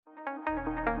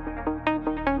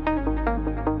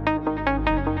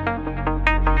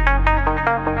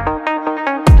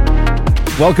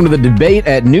Welcome to the debate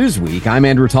at Newsweek. I'm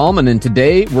Andrew Tallman, and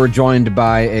today we're joined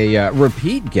by a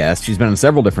repeat guest. She's been on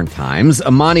several different times.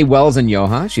 Amani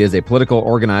Wells-Anyoha. She is a political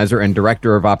organizer and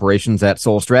director of operations at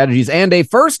Soul Strategies, and a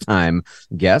first-time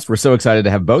guest. We're so excited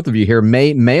to have both of you here.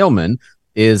 May Mailman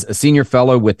is a senior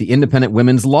fellow with the Independent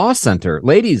Women's Law Center.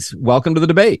 Ladies, welcome to the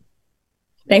debate.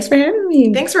 Thanks for having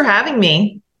me. Thanks for having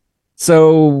me.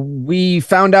 So we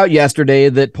found out yesterday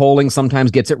that polling sometimes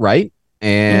gets it right,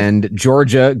 and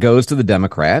Georgia goes to the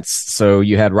Democrats. So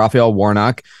you had Raphael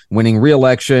Warnock winning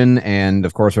re-election and,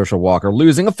 of course, Herschel Walker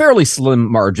losing a fairly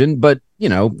slim margin, but, you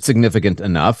know, significant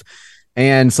enough.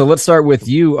 And so let's start with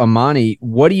you, Amani.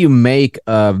 What do you make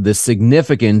of the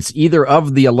significance either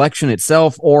of the election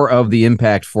itself or of the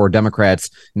impact for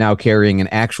Democrats now carrying an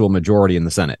actual majority in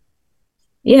the Senate?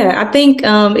 Yeah, I think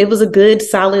it was a good,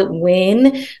 solid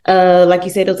win. Like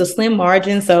you said, it was a slim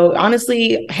margin. So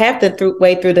honestly, half the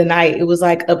way through the night, it was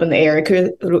like up in the air.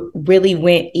 It really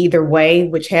went either way,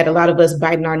 which had a lot of us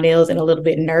biting our nails and a little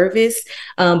bit nervous.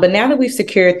 But now that we've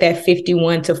secured that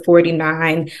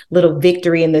 51-49 little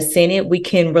victory in the Senate, we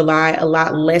can rely a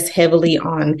lot less heavily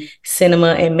on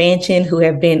Sinema and Manchin, who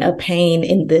have been a pain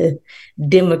in the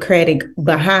Democratic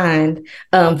behind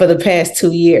for the past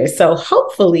 2 years. So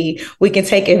hopefully we can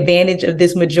take advantage of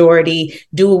this majority,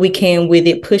 do what we can with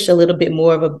it, push a little bit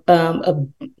more of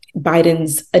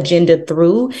Biden's agenda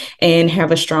through, and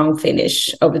have a strong finish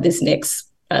over this next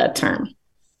term.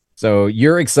 So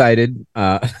you're excited,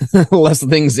 less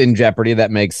things in jeopardy. That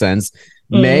makes sense.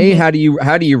 May, how do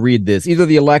you read this, either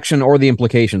the election or the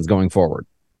implications going forward?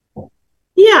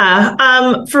 Yeah,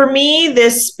 for me,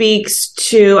 this speaks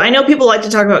to, I know people like to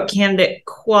talk about candidate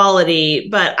quality,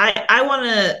 but I want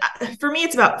to, for me,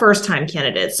 it's about first-time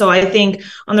candidates. So I think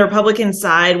on the Republican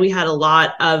side, we had a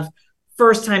lot of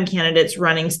first-time candidates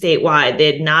running statewide.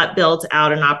 They had not built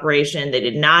out an operation. They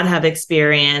did not have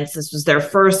experience. This was their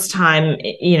first time,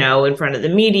 you know, in front of the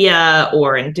media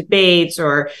or in debates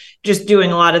or just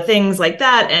doing a lot of things like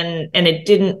that. And it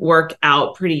didn't work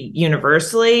out pretty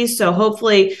universally. So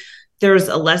hopefully there's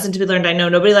a lesson to be learned. I know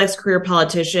nobody likes career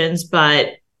politicians,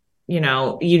 but, you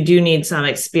know, you do need some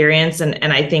experience.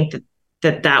 And I think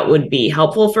that would be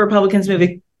helpful for Republicans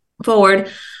moving forward.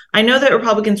 I know that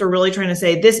Republicans are really trying to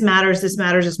say this matters, this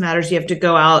matters, this matters. You have to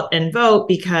go out and vote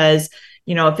because,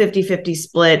 you know, a 50-50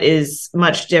 split is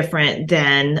much different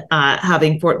than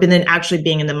but then actually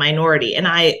being in the minority. And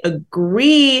I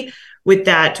agree with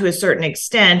that to a certain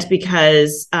extent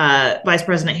because Vice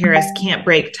President Harris can't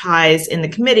break ties in the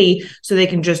committee, so they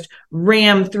can just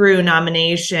ram through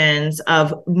nominations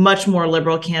of much more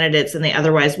liberal candidates than they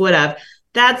otherwise would have.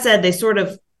 That said, they sort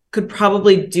of could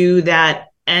probably do that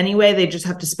anyway. They just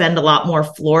have to spend a lot more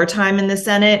floor time in the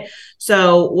Senate.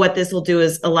 So what this will do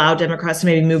is allow Democrats to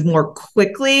maybe move more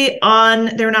quickly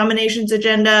on their nominations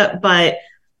agenda, but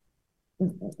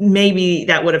maybe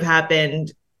that would have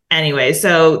happened anyway.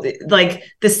 So like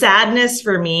the sadness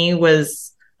for me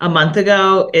was a month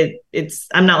ago.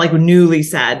 I'm not like newly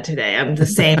sad today. I'm the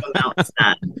same amount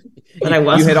sad that I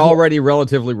was. You had already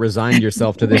relatively resigned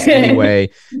yourself to this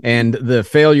anyway, and the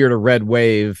failure to red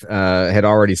wave had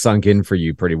already sunk in for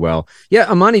you pretty well.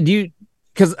 Yeah, Amani,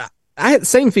 because I had the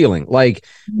same feeling. Like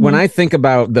when I think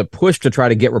about the push to try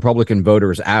to get Republican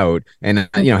voters out, and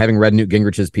you know, having read Newt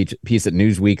Gingrich's piece at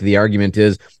Newsweek, the argument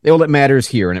is, well, it matters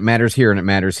here, and it matters here, and it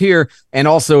matters here, and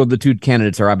also the two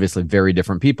candidates are obviously very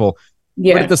different people.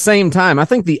 Yeah. But at the same time, I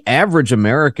think the average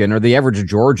American or the average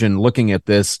Georgian looking at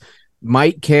this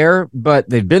might care, but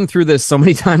they've been through this so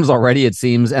many times already, it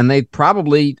seems, and they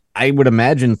probably, I would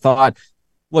imagine, thought,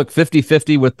 look,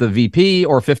 50-50 with the VP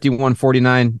or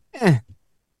 51-49,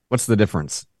 what's the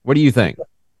difference? What do you think?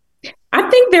 I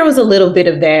think there was a little bit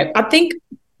of that. I think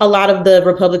a lot of the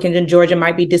Republicans in Georgia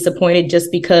might be disappointed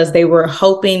just because they were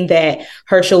hoping that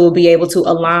Herschel will be able to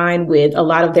align with a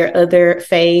lot of their other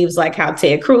faves, like how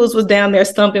Ted Cruz was down there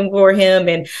stumping for him.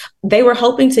 And they were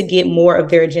hoping to get more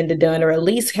of their agenda done, or at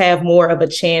least have more of a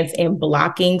chance in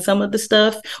blocking some of the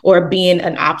stuff, or being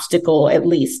an obstacle, at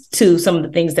least, to some of the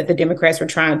things that the Democrats were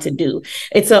trying to do.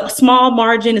 It's a small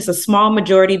margin. It's a small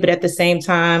majority. But at the same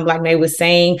time, like Nay was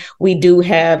saying, we do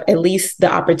have at least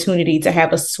the opportunity to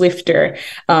have a swifter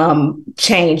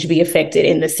change be affected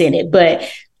in the Senate. But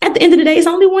at the end of the day, it's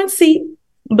only one seat.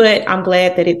 But I'm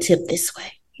glad that it tipped this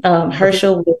way.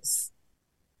 Herschel was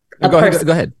a person,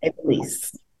 go ahead. At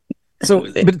least. So,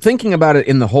 but thinking about it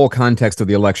in the whole context of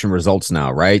the election results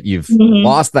now, right? You've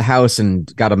lost the House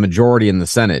and got a majority in the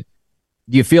Senate.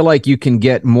 Do you feel like you can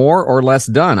get more or less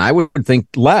done? I would think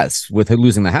less with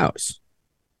losing the House.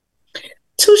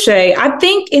 Touche. I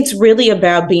think it's really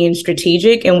about being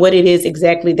strategic and what it is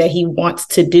exactly that he wants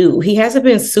to do. He hasn't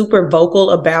been super vocal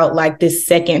about like this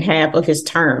second half of his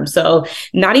term. So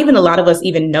not even a lot of us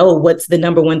even know what's the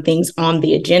number one things on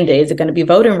the agenda. Is it going to be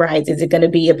voting rights? Is it going to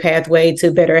be a pathway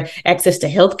to better access to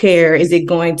healthcare? Is it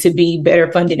going to be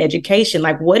better funding education?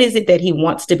 Like, what is it that he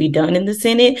wants to be done in the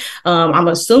Senate? I'm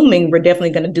assuming we're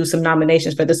definitely going to do some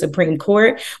nominations for the Supreme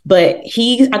Court, but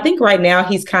I think right now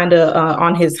he's kind of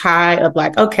on his high of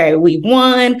like, okay, we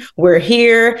won, we're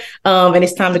here, and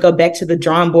it's time to go back to the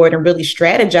drawing board and really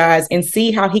strategize and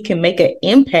see how he can make an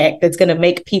impact that's going to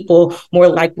make people more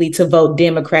likely to vote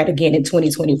Democrat again in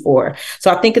 2024.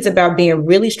 So I think it's about being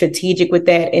really strategic with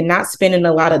that and not spending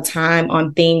a lot of time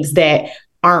on things that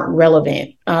aren't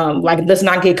relevant. Like, let's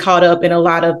not get caught up in a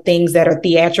lot of things that are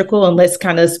theatrical, and let's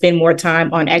kind of spend more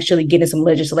time on actually getting some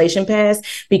legislation passed,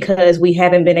 because we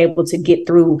haven't been able to get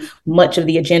through much of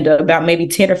the agenda. About maybe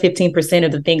 10 or 15%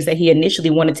 of the things that he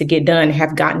initially wanted to get done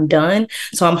have gotten done.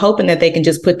 So I'm hoping that they can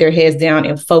just put their heads down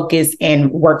and focus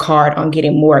and work hard on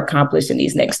getting more accomplished in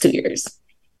these next 2 years.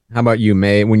 How about you,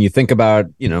 May? When you think about,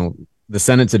 the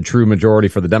Senate's a true majority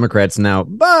for the Democrats now,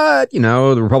 but,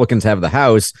 the Republicans have the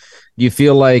House. Do you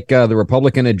feel like the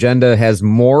Republican agenda has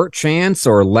more chance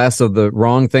or less of the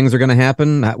wrong things are going to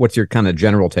happen? What's your kind of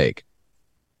general take?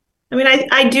 I mean,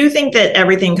 I do think that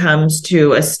everything comes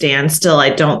to a standstill. I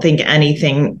don't think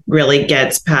anything really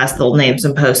gets past the names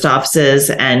and post offices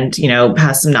and,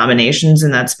 past some nominations,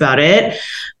 and that's about it.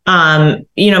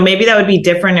 Maybe that would be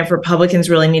different if Republicans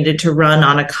really needed to run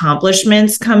on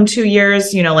accomplishments come 2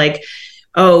 years, like,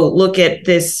 oh, look at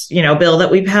this, bill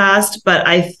that we passed. But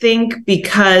I think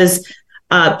because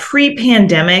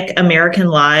pre-pandemic American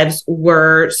lives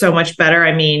were so much better.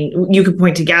 I mean, you could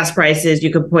point to gas prices,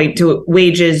 you could point to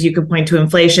wages, you could point to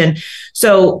inflation.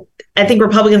 So I think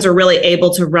Republicans are really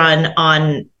able to run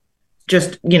on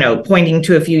just, pointing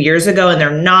to a few years ago, and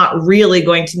they're not really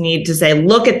going to need to say,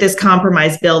 look at this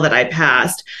compromise bill that I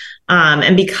passed.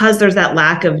 And because there's that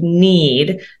lack of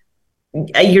need,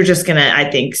 you're just going to,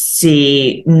 I think,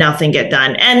 see nothing get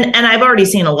done. And I've already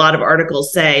seen a lot of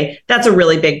articles say that's a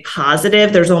really big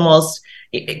positive. There's almost,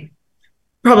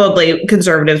 probably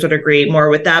conservatives would agree more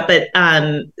with that, but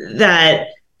that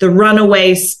the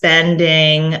runaway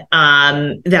spending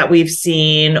that we've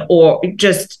seen, or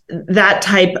just that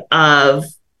type of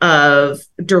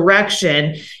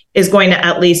direction, is going to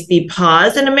at least be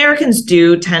paused. And Americans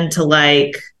do tend to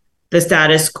like the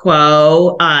status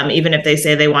quo, even if they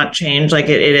say they want change. Like,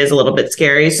 it is a little bit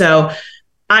scary. So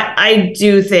I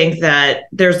do think that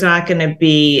there's not going to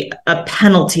be a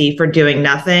penalty for doing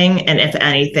nothing. And if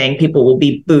anything, people will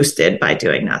be boosted by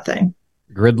doing nothing.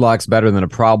 Gridlock's better than a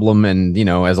problem. And,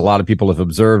 as a lot of people have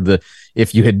observed, that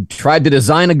if you had tried to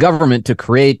design a government to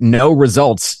create no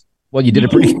results, well, you did a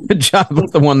pretty good job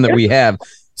with the one that we have.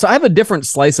 So I have a different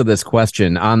slice of this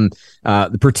question on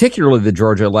particularly the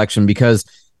Georgia election, because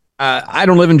I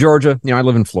don't live in Georgia. I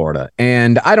live in Florida,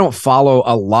 and I don't follow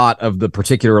a lot of the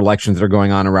particular elections that are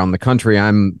going on around the country.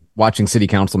 I'm watching city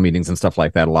council meetings and stuff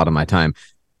like that a lot of my time.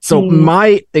 So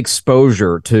my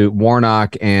exposure to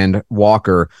Warnock and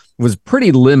Walker was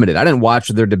pretty limited. I didn't watch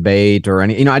their debate or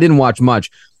any, I didn't watch much,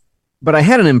 but I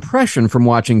had an impression from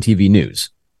watching TV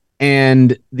news.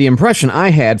 And the impression I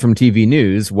had from TV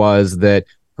news was that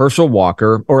Herschel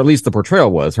Walker, or at least the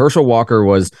portrayal was, Herschel Walker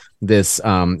was this,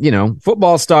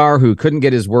 football star who couldn't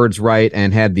get his words right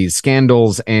and had these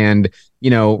scandals and,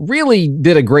 really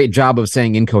did a great job of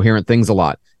saying incoherent things a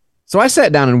lot. So I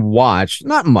sat down and watched,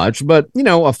 not much, but, a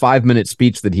 5-minute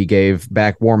speech that he gave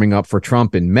back warming up for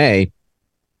Trump in May.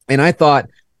 And I thought,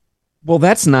 well,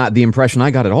 that's not the impression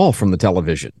I got at all from the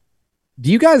television. Do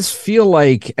you guys feel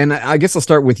like, and I guess I'll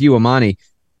start with you, Amani,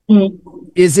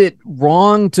 is it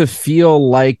wrong to feel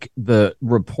like the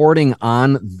reporting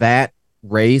on that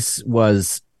race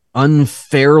was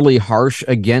unfairly harsh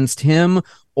against him?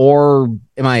 Or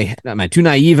am I too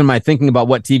naive in my thinking about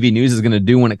what TV news is going to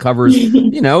do when it covers,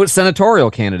 senatorial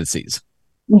candidacies?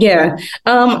 Yeah,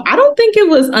 I don't think it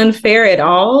was unfair at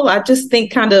all. I just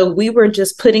think we were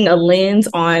just putting a lens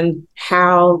on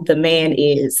how the man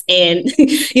is. And,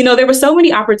 there were so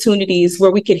many opportunities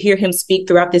where we could hear him speak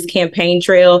throughout this campaign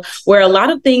trail, where a lot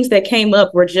of things that came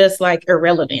up were just like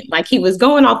irrelevant. Like, he was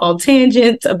going off on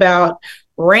tangents about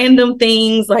random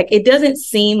things. Like, it doesn't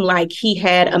seem like he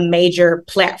had a major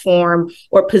platform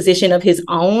or position of his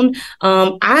own.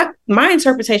 My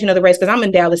interpretation of the race, because I'm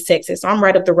in Dallas, Texas, so I'm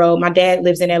right up the road. My dad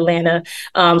lives in Atlanta.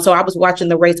 So I was watching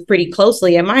the race pretty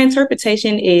closely. And my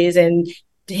interpretation is, and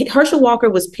Herschel Walker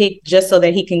was picked just so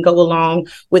that he can go along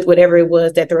with whatever it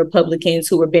was that the Republicans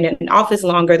who have been in office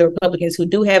longer, the Republicans who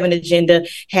do have an agenda,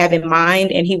 have in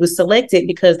mind. And he was selected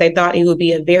because they thought he would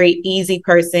be a very easy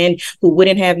person who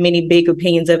wouldn't have many big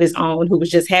opinions of his own, who was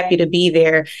just happy to be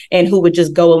there and who would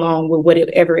just go along with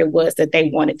whatever it was that they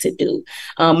wanted to do.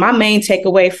 My main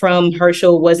takeaway from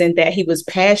Herschel wasn't that he was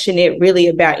passionate really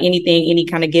about anything, any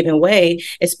kind of given way,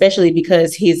 especially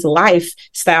because his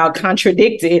lifestyle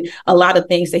contradicted a lot of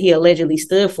things that he allegedly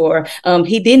stood for.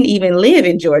 He didn't even live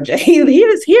in Georgia. He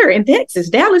was here in Texas,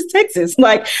 Dallas, Texas.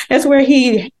 Like, that's where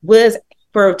he was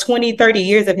for 20, 30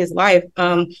 years of his life,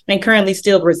 and currently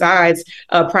still resides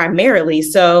primarily.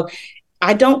 So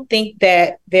I don't think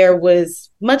that there was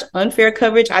much unfair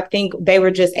coverage. I think they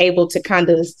were just able to kind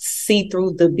of see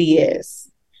through the BS.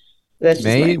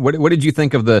 May, what did you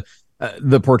think of the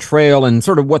portrayal and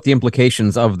sort of what the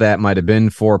implications of that might have been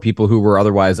for people who were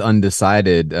otherwise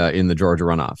undecided in the Georgia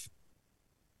runoff?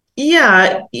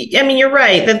 Yeah, I mean, you're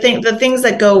right. The things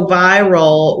that go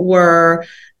viral were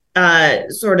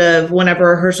sort of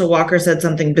whenever Herschel Walker said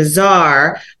something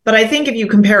bizarre. But I think if you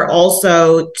compare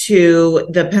also to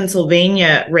the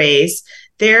Pennsylvania race,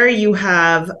 there you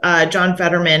have John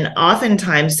Fetterman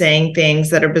oftentimes saying things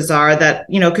that are bizarre that,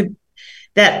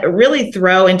 that really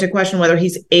throw into question whether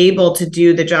he's able to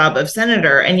do the job of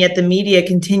senator. And yet the media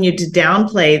continued to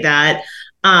downplay that.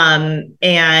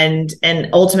 And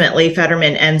ultimately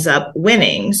Fetterman ends up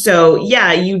winning. So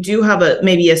yeah, you do have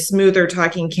maybe a smoother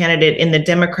talking candidate in the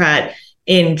Democrat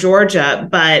in Georgia,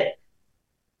 but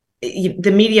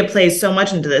the media plays so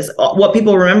much into this. What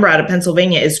people remember out of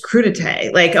Pennsylvania is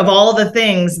crudité. Like, of all the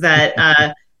things that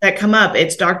that come up,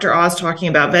 it's Dr. Oz talking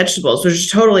about vegetables, which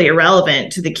is totally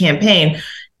irrelevant to the campaign.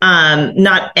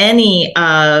 Not any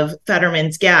of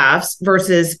Fetterman's gaffes,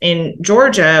 versus in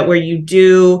Georgia, where you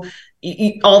do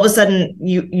all of a sudden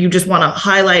you just want to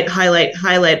highlight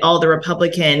all the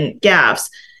Republican gaffes.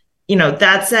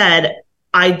 That said,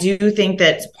 I do think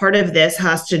that part of this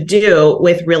has to do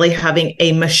with really having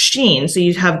a machine. So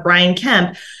you have Brian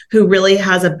Kemp, who really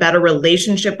has a better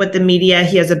relationship with the media.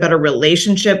 He has a better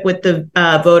relationship with the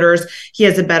voters. He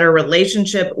has a better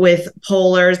relationship with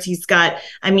pollers.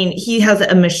 He has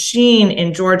a machine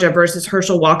in Georgia versus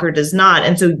Herschel Walker does not.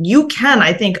 And so you can,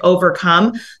 I think,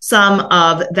 overcome some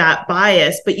of that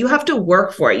bias, but you have to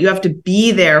work for it. You have to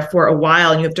be there for a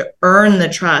while, and you have to earn the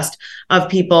trust of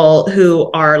people who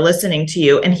are listening to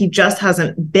you. And he just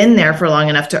hasn't been there for long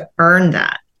enough to earn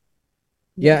that.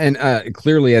 Yeah, and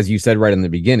clearly, as you said right in the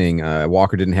beginning,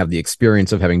 Walker didn't have the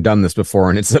experience of having done this before,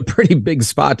 and it's a pretty big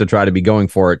spot to try to be going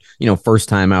for it, first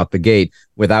time out the gate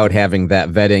without having that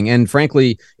vetting and,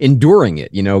 frankly, enduring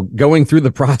it. Going through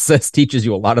the process teaches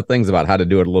you a lot of things about how to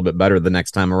do it a little bit better the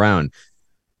next time around.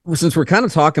 Since we're kind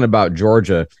of talking about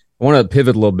Georgia, I want to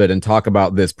pivot a little bit and talk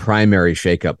about this primary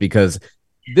shakeup, because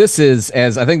this is,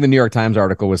 as I think the New York Times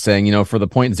article was saying, for the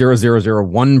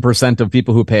 0.0001% of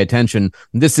people who pay attention,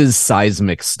 this is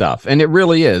seismic stuff. And it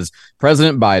really is.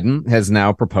 President Biden has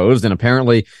now proposed, and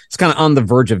apparently it's kind of on the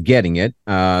verge of getting it,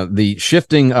 the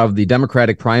shifting of the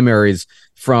Democratic primaries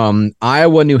from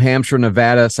Iowa, New Hampshire,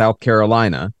 Nevada, South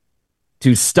Carolina,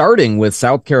 to starting with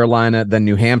South Carolina, then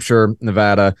New Hampshire,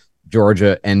 Nevada,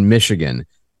 Georgia, and Michigan.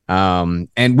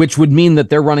 And which would mean that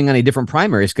they're running on a different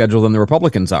primary schedule than the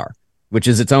Republicans are, which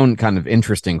is its own kind of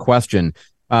interesting question.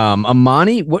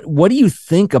 Amani, what do you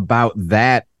think about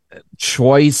that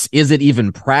choice? Is it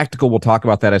even practical? We'll talk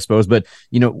about that, I suppose. But,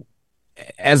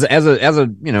 as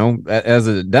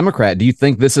a Democrat, do you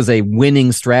think this is a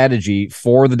winning strategy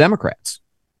for the Democrats?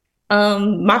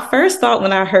 My first thought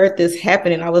when I heard this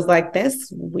happening, I was like,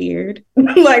 that's weird.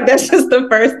 Like, that's just the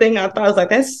first thing I thought. I was like,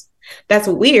 that's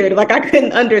weird. Like, I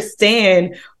couldn't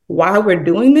understand why we're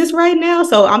doing this right now.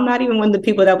 So I'm not even one of the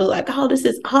people that was like, oh, this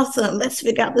is awesome. Let's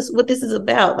figure out what this is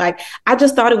about. Like, I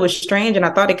just thought it was strange, and I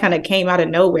thought it kind of came out of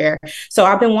nowhere. So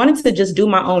I've been wanting to just do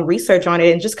my own research on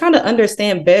it and just kind of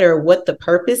understand better what the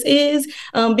purpose is.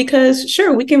 Because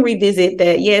sure, we can revisit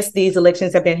that. Yes, these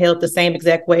elections have been held the same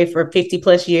exact way for 50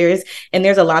 plus years. And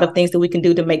there's a lot of things that we can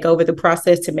do to make over the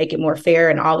process to make it more fair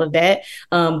and all of that.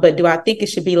 But do I think it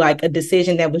should be like a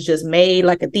decision that was just made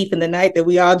like a thief in the night that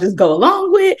we all just go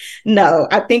along with? No,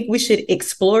 I think we should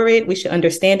explore it. We should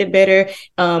understand it better,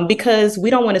 because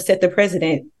we don't want to set the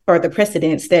precedent or the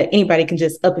precedents that anybody can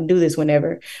just up and do this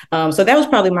whenever. So that was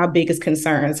probably my biggest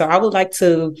concern. So I would like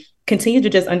to continue to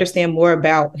just understand more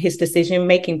about his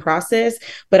decision-making process.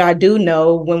 But I do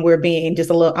know, when we're being just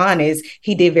a little honest,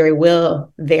 he did very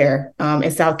well there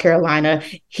in South Carolina.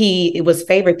 He was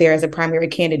favored there as a primary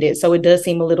candidate. So it does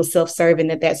seem a little self-serving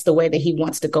that that's the way that he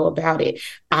wants to go about it.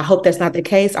 I hope that's not the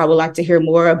case. I would like to hear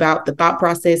more about the thought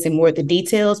process and more of the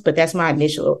details, but that's my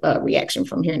initial reaction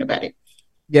from hearing about it.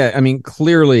 Yeah, I mean,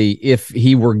 clearly, if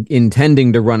he were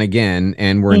intending to run again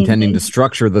and were intending to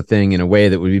structure the thing in a way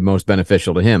that would be most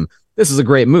beneficial to him, this is a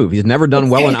great move. He's never done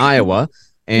well in Iowa,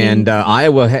 and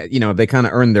Iowa, they kind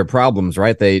of earned their problems,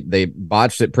 right? They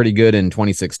botched it pretty good in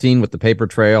 2016 with the paper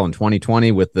trail, and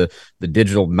 2020 with the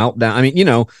digital meltdown. I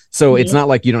mean, so it's not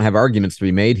like you don't have arguments to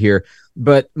be made here.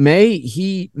 But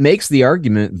he makes the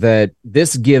argument that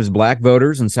this gives Black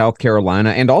voters in South Carolina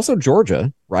and also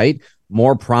Georgia, right,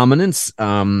 more prominence.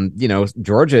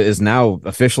 Georgia is now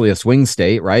officially a swing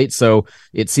state, right? So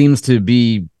it seems to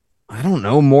be, I don't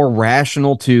know, more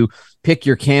rational to pick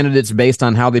your candidates based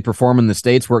on how they perform in the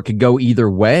states where it could go either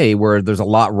way, where there's a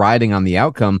lot riding on the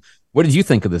outcome. What did you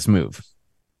think of this move?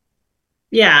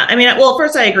 Yeah, I mean, well,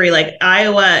 first I agree. Like,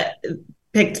 Iowa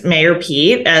picked Mayor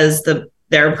Pete as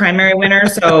their primary winner.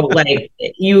 So like,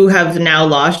 you have now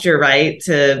lost your right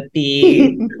to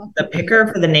be the picker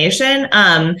for the nation.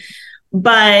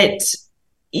 But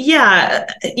yeah,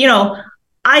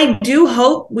 I do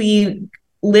hope we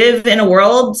live in a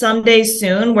world someday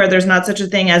soon where there's not such a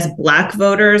thing as Black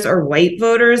voters or white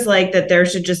voters, like that there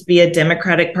should just be a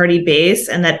Democratic Party base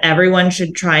and that everyone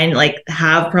should try and like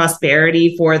have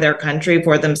prosperity for their country,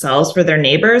 for themselves, for their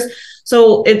neighbors.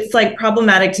 So it's like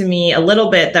problematic to me a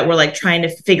little bit that we're like trying to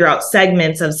figure out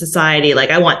segments of society. Like,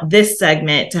 I want this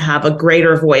segment to have a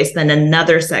greater voice than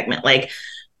another segment. Like,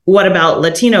 what about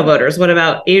Latino voters? What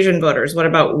about Asian voters? What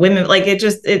about women? Like,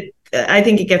 I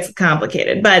think it gets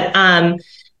complicated. But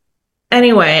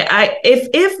anyway,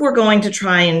 if we're going to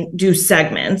try and do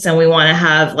segments and we want to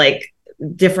have like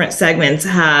different segments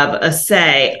have a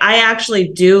say, I actually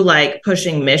do like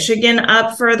pushing Michigan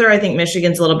up further. I think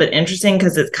Michigan's a little bit interesting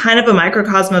because it's kind of a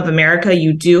microcosm of America.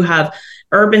 You do have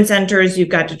urban centers, you've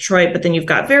got Detroit, but then you've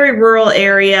got very rural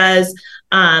areas.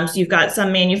 So you've got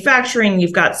some manufacturing,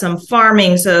 you've got some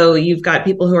farming. So you've got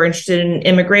people who are interested in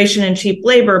immigration and cheap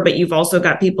labor, but you've also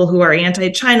got people who are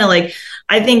anti-China. Like,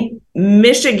 I think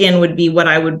Michigan would be what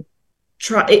I would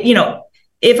try,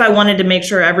 if I wanted to make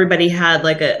sure everybody had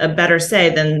like a better say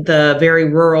than the very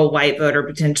rural white voter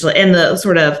potentially, and the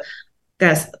sort of,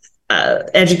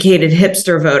 educated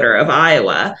hipster voter of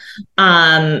Iowa.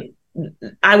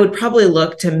 I would probably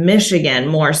look to Michigan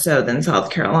more so than South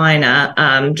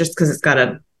Carolina, just because it's got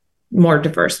a more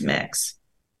diverse mix.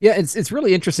 Yeah, it's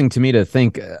really interesting to me to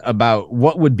think about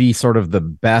what would be sort of the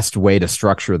best way to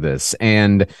structure this.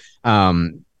 And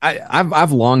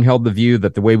I've long held the view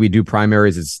that the way we do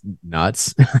primaries is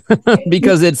nuts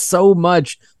because it's so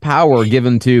much power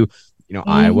given to,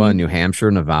 Iowa, New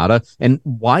Hampshire, Nevada, and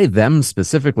why them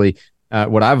specifically.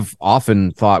 What I've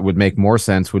often thought would make more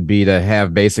sense would be to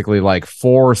have basically like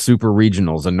 4 super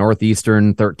regionals, a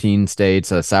Northeastern, 13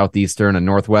 states, a Southeastern, a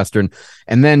Northwestern,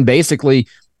 and then basically,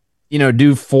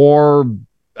 do 4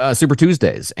 Super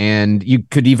Tuesdays. And you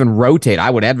could even rotate. I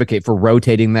would advocate for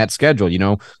rotating that schedule.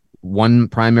 One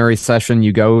primary session,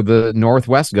 you go, the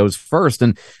Northwest goes first.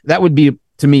 And that would be,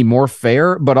 to me, more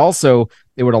fair, but also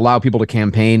it would allow people to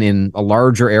campaign in a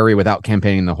larger area without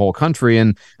campaigning the whole country.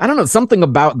 And I don't know, something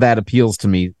about that appeals to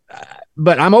me,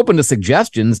 but I'm open to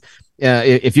suggestions.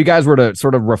 If you guys were to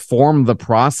sort of reform the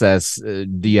process,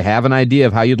 do you have an idea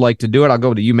of how you'd like to do it? I'll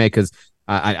go to you, May, because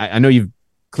I know you've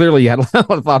clearly had a lot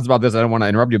of thoughts about this. I don't want to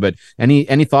interrupt you, but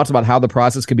any thoughts about how the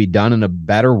process could be done in a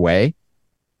better way?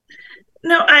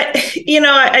 No,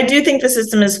 I do think the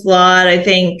system is flawed. I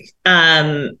think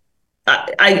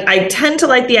I tend to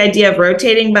like the idea of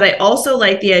rotating, but I also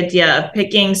like the idea of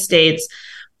picking states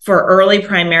for early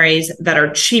primaries that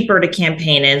are cheaper to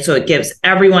campaign in. So it gives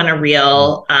everyone a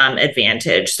real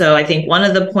advantage. So I think one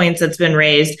of the points that's been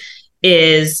raised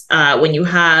is when you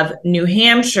have New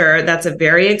Hampshire, that's a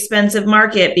very expensive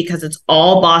market because it's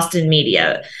all Boston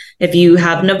media. If you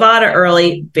have Nevada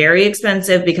early, very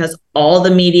expensive because all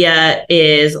the media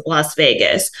is Las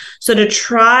Vegas. So to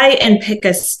try and pick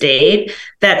a state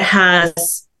that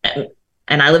has,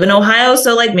 and I live in Ohio,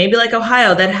 so like maybe like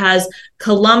Ohio that has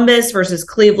Columbus versus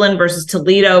Cleveland versus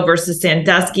Toledo versus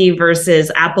Sandusky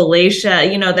versus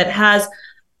Appalachia, that has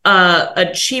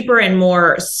a cheaper and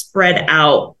more spread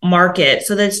out market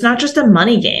so that it's not just a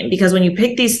money game. Because when you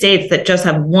pick these states that just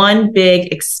have one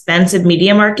big expensive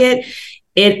media market,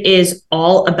 it is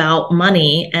all about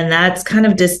money. And that's kind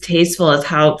of distasteful as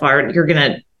how far you're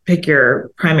going to pick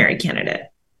your primary candidate.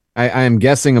 I am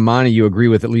guessing, Amani, you agree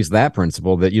with at least that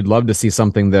principle, that you'd love to see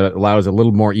something that allows a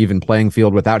little more even playing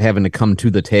field without having to come to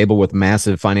the table with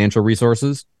massive financial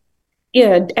resources.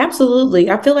 Yeah, absolutely.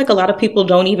 I feel like a lot of people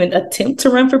don't even attempt to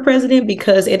run for president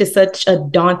because it is such a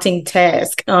daunting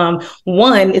task.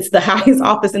 One, it's the highest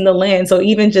office in the land. So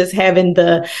even just having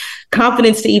the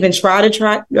confidence to even try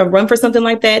run for something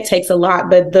like that takes a lot.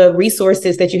 But the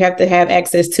resources that you have to have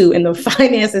access to and the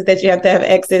finances that you have to have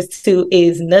access to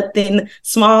is nothing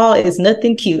small, is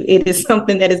nothing cute. It is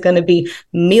something that is going to be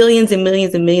millions and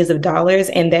millions and millions of dollars.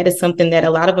 And that is something that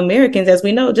a lot of Americans, as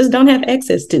we know, just don't have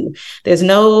access to. There's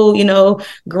no,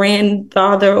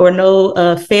 grandfather or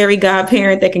no fairy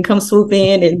godparent that can come swoop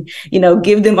in and,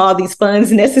 give them all these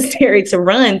funds necessary to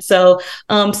run. So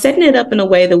setting it up in a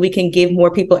way that we can give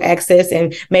more people access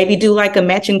and maybe do like a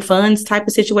matching funds type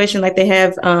of situation like they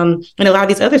have in a lot of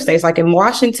these other states, like in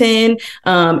Washington,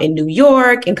 in New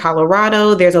York, in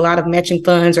Colorado. There's a lot of matching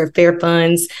funds or fair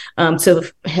funds to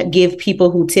give people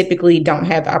who typically don't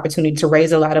have the opportunity to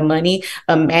raise a lot of money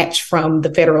a match from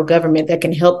the federal government that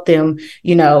can help them,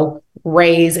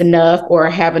 raise enough or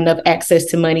have enough access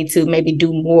to money to maybe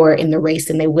do more in the race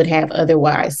than they would have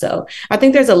otherwise. So I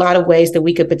think there's a lot of ways that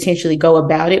we could potentially go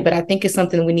about it, but I think it's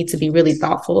something we need to be really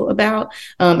thoughtful about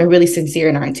and really sincere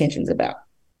in our intentions about.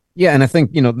 Yeah. And I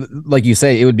think, like you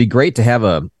say, it would be great to have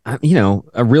a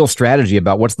real strategy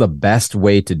about what's the best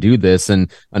way to do this.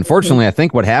 And unfortunately, I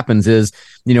think what happens is,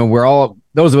 we're all,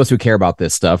 those of us who care about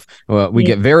this stuff, we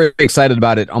get very excited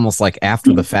about it almost like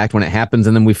after the fact when it happens.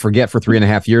 And then we forget for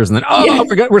 3.5 years. And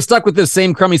then, we're stuck with this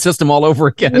same crummy system all over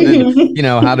again. And,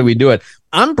 how do we do it?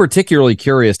 I'm particularly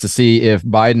curious to see if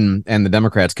Biden and the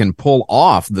Democrats can pull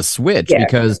off the switch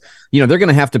because, they're going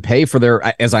to have to pay for their,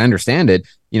 as I understand it,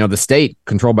 the state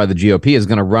controlled by the GOP is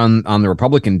going to run on the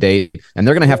Republican date, and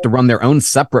they're going to have to run their own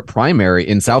separate primary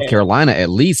in South Carolina, at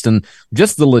least. And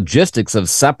just the logistics of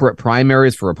separate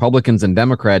primaries for Republicans and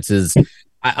Democrats is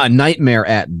a nightmare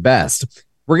at best.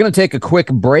 We're going to take a quick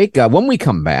break. When we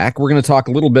come back, we're going to talk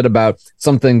a little bit about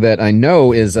something that I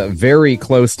know is very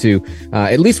close to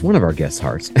at least one of our guests'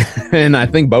 hearts. And I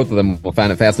think both of them will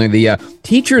find it fascinating. The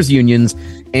teachers' unions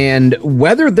and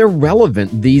whether they're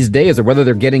relevant these days or whether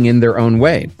they're getting in their own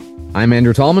way. I'm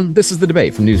Andrew Tallman. This is The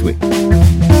Debate from Newsweek.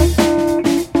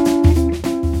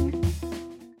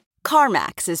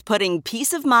 CarMax is putting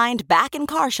peace of mind back in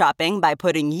car shopping by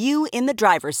putting you in the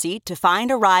driver's seat to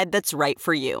find a ride that's right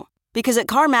for you. Because at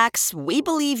CarMax, we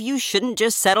believe you shouldn't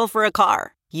just settle for a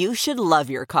car. You should love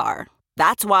your car.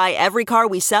 That's why every car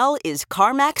we sell is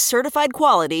CarMax certified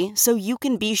quality, so you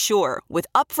can be sure with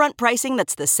upfront pricing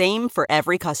that's the same for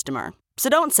every customer. So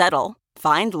don't settle.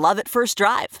 Find love at first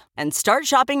drive and start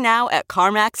shopping now at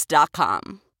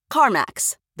CarMax.com.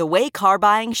 CarMax, the way car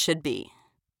buying should be.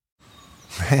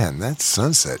 Man, that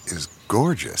sunset is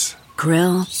gorgeous.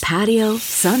 Grill, patio,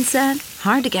 sunset.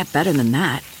 Hard to get better than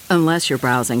that. Unless you're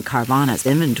browsing Carvana's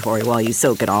inventory while you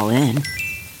soak it all in.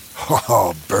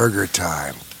 Oh, burger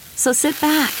time. So sit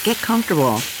back, get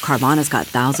comfortable. Carvana's got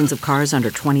thousands of cars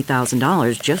under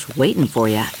 $20,000 just waiting for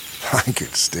you. I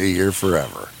could stay here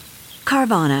forever.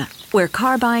 Carvana, where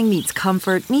car buying meets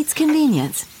comfort meets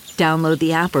convenience. Download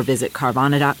the app or visit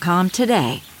Carvana.com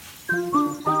today.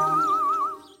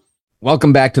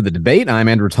 Welcome back to The Debate. I'm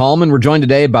Andrew Tallman. We're joined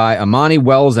today by Amani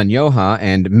Wells-Anyoha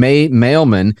and May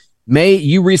Mailman. May,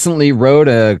 you recently wrote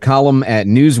a column at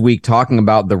Newsweek talking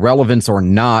about the relevance or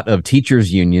not of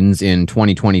teachers' unions in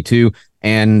 2022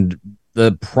 and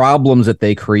the problems that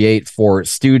they create for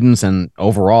students and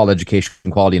overall education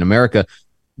quality in America.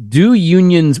 Do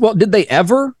unions, did they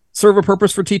ever serve a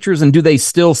purpose for teachers, and do they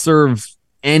still serve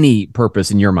any purpose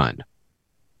in your mind?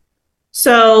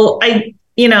 So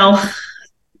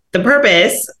the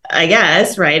purpose, I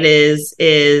guess, right, is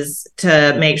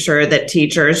to make sure that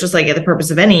teachers, just like the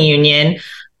purpose of any union,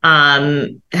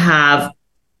 have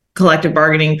collective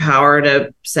bargaining power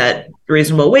to set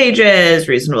reasonable wages,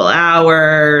 reasonable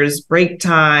hours, break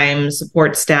time,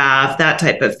 support staff, that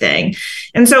type of thing.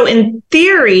 And so in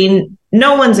theory,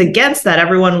 no one's against that.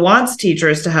 Everyone wants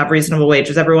teachers to have reasonable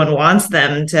wages. Everyone wants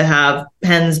them to have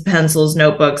pens, pencils,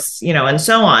 notebooks, and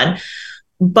so on.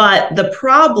 But the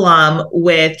problem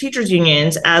with teachers'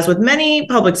 unions, as with many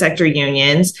public sector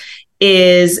unions,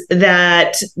 is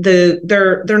that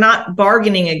they're not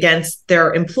bargaining against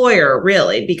their employer,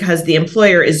 really, because the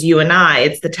employer is you and I.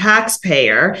 It's the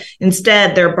taxpayer.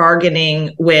 Instead, they're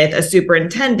bargaining with a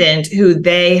superintendent who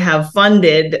they have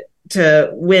funded to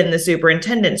win the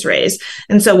superintendent's race.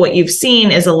 And so what you've seen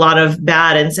is a lot of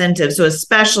bad incentives. So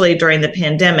especially during the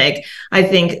pandemic, I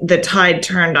think the tide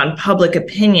turned on public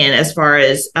opinion as far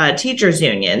as teachers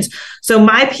unions. So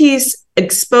my piece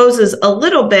exposes a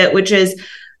little bit, which is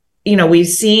we've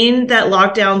seen that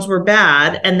lockdowns were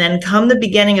bad. And then come the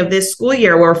beginning of this school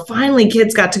year where finally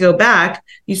kids got to go back,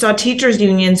 you saw teachers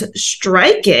unions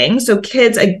striking. So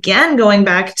kids again going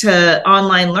back to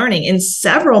online learning in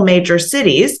several major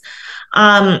cities.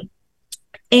 And,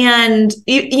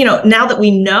 now that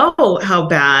we know how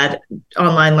bad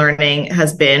online learning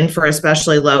has been for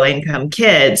especially low income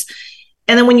kids,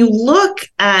 and then when you look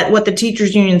at what the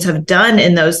teachers unions have done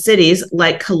in those cities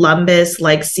like Columbus,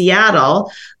 like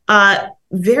Seattle,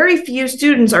 very few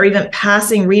students are even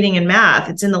passing reading and math.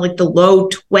 It's in the low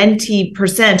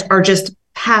 20% are just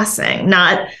passing,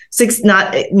 not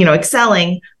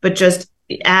excelling, but just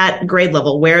at grade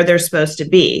level where they're supposed to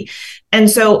be. And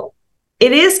so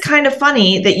it is kind of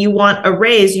funny that you want a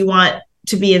raise, you want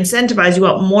to be incentivized, you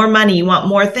want more money, you want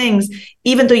more things,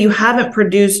 even though you haven't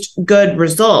produced good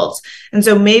results. And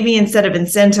so maybe instead of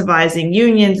incentivizing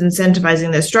unions,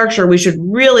 incentivizing this structure, we should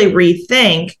really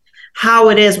rethink how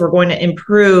it is we're going to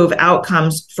improve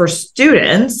outcomes for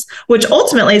students, which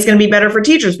ultimately is going to be better for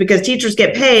teachers because teachers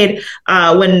get paid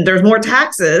when there's more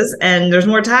taxes, and there's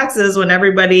more taxes when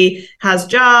everybody has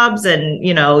jobs and,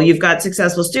 you've got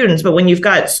successful students. But when you've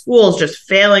got schools just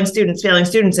failing students,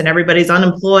 and everybody's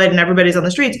unemployed and everybody's on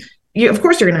the streets, of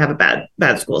course, you're going to have a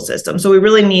bad school system. So we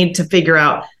really need to figure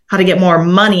out how to get more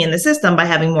money in the system by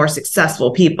having more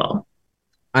successful people.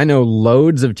 I know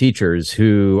loads of teachers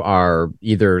who are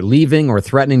either leaving or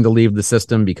threatening to leave the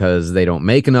system because they don't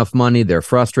make enough money. They're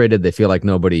frustrated. They feel like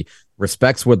nobody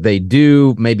respects what they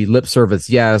do. Maybe lip service,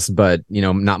 yes, but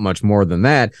not much more than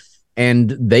that.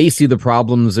 And they see the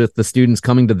problems with the students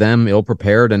coming to them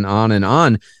ill-prepared and on and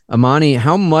on. Amani,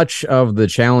 how much of the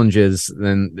challenges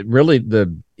and really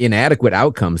the inadequate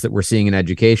outcomes that we're seeing in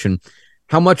education,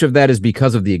 how much of that is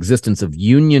because of the existence of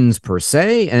unions per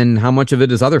se, and how much of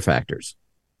it is other factors?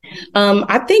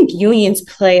 I think unions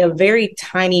play a very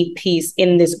tiny piece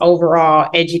in this overall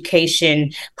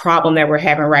education problem that we're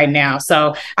having right now.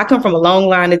 So I come from a long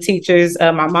line of teachers.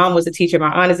 My mom was a teacher.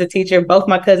 My aunt is a teacher. Both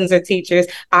my cousins are teachers.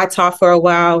 I taught for a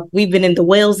while. We've been in the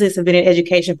Waleses, have been in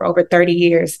education for over 30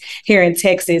 years here in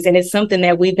Texas. And it's something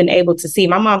that we've been able to see.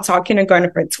 My mom taught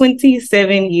kindergarten for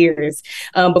 27 years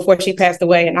before she passed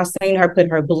away. And I've seen her put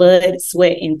her blood,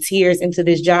 sweat, and tears into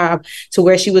this job to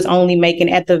where she was only making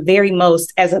at the very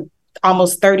most as a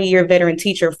almost 30-year veteran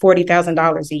teacher,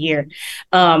 $40,000 a year.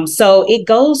 So it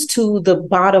goes to the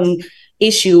bottom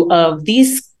issue of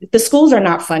the schools are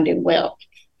not funded well.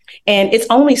 And it's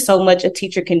only so much a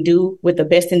teacher can do with the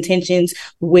best intentions,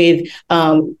 with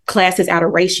classes out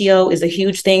of ratio is a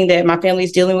huge thing that my family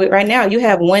is dealing with right now. You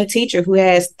have one teacher who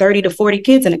has 30 to 40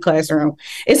 kids in a classroom.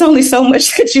 It's only so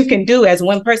much that you can do as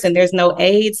one person. There's no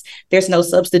aides, there's no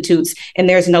substitutes, and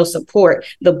there's no support.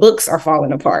 The books are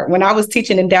falling apart. When I was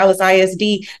teaching in Dallas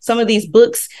ISD, some of these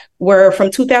books were from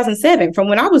 2007, from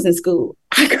when I was in school.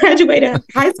 I graduated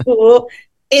high school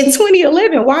in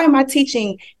 2011. Why am I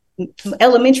teaching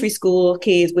elementary school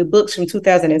kids with books from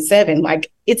 2007?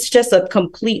 Like, it's just a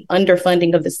complete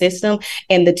underfunding of the system.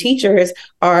 And the teachers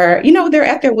are, they're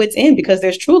at their wits' end because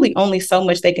there's truly only so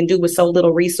much they can do with so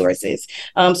little resources.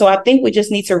 So I think we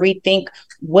just need to rethink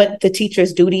what the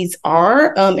teachers' duties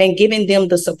are and giving them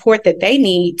the support that they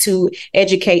need to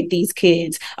educate these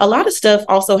kids. A lot of stuff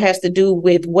also has to do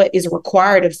with what is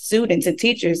required of students and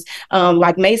teachers.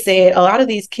 Like May said, a lot of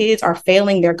these kids are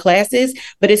failing their classes,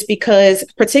 but it's because,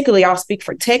 particularly I'll speak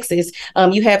for Texas,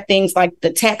 you have things like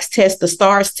the TAKS test, the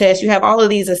STARS test. You have all of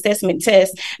these assessment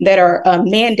tests that are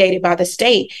mandated by the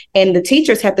state, and the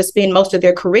teachers have to spend most of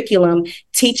their curriculum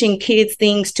teaching kids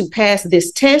things to pass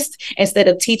this test instead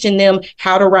of teaching them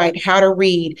how to write, how to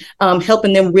read,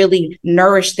 helping them really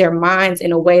nourish their minds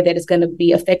in a way that is going to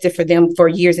be effective for them for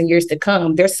years and years to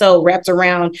come. They're so wrapped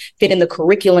around fitting the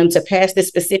curriculum to pass this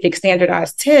specific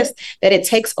standardized test that it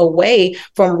takes away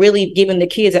from really giving the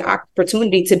kids an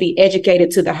opportunity to be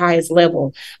educated to the highest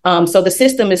level. So the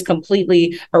system is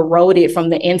completely eroded from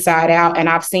the inside out. And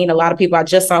I've seen a lot of people. I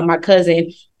just saw my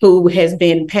cousin who has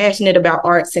been passionate about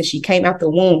art since she came out the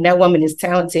womb. That woman is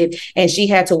talented, and she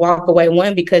had to walk away,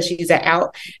 one, because she's an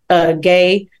out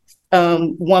gay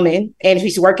woman, and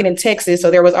she's working in Texas.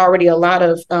 So there was already a lot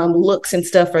of looks and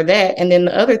stuff for that. And then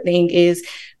the other thing is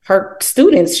her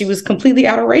students. She was completely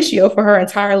out of ratio for her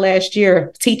entire last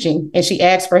year teaching, and she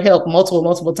asked for help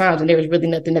multiple times, and there was really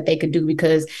nothing that they could do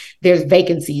because there's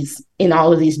vacancies in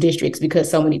all of these districts because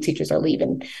so many teachers are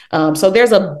leaving. So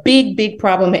there's a big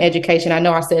problem in education. I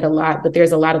know I said a lot, but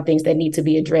there's a lot of things that need to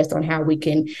be addressed on how we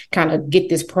can kind of get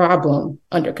this problem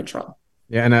under control.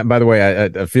 Yeah, and by the way,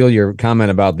 I feel your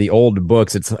comment about the old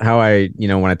books. It's how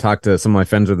when I talk to some of my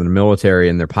friends within the military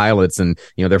and they're pilots, and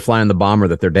they're flying the bomber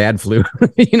that their dad flew.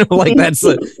 Like that's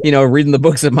reading the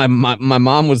books that my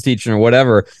mom was teaching or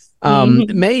whatever.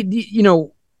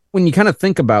 When you kind of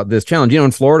think about this challenge,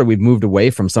 in Florida, we've moved away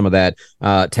from some of that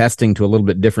testing to a little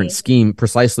bit different scheme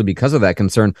precisely because of that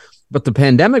concern. But the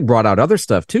pandemic brought out other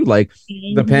stuff too. Like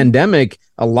the pandemic,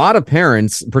 a lot of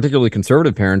parents, particularly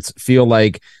conservative parents, feel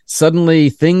like suddenly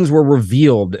things were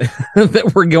revealed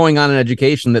that were going on in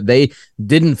education that they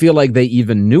didn't feel like they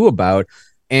even knew about.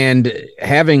 And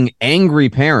having angry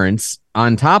parents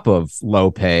on top of low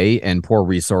pay and poor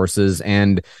resources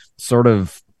and sort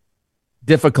of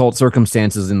difficult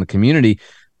circumstances in the community,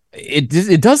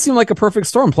 it does seem like a perfect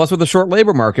storm. Plus, with a short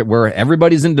labor market where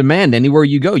everybody's in demand, anywhere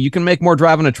you go, you can make more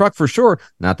driving a truck for sure.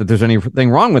 Not that there's anything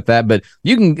wrong with that, but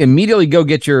you can immediately go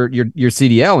get your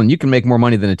CDL and you can make more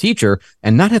money than a teacher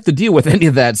and not have to deal with any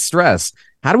of that stress.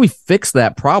 How do we fix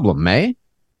that problem, May?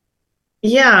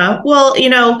 Yeah, well,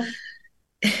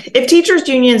 if teachers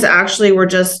unions actually were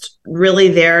just really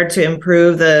there to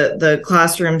improve the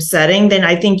classroom setting, then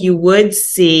I think you would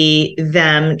see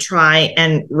them try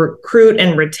and recruit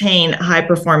and retain high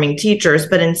performing teachers.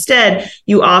 But instead,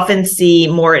 you often see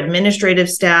more administrative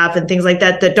staff and things like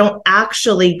that don't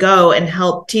actually go and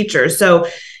help teachers. So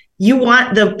you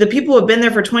want the people who have been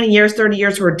there for 20 years, 30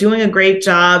 years, who are doing a great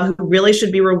job, who really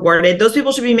should be rewarded. Those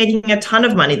people should be making a ton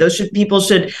of money. People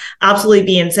should absolutely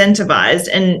be incentivized.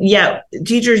 And yet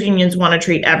teachers unions want to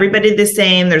treat everybody the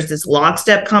same. There's this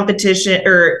lockstep competition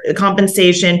or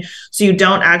compensation. So you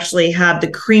don't actually have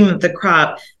the cream of the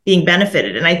crop being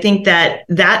benefited. And I think that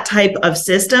type of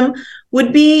system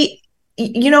would be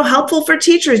helpful for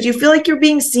teachers. You feel like you're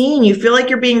being seen. You feel like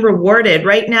you're being rewarded.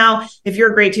 Right now, if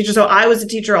you're a great teacher, so I was a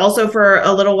teacher also for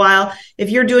a little while. If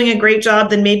you're doing a great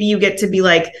job, then maybe you get to be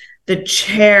like the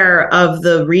chair of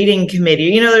the reading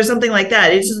committee. There's something like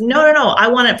that. It's just, no. I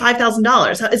want it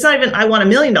 $5,000. It's not even, I want $1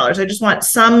 million. I just want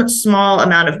some small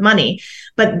amount of money.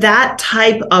 But that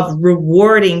type of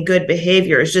rewarding good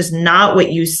behavior is just not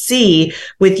what you see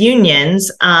with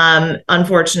unions,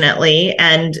 unfortunately.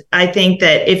 And I think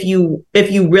that if you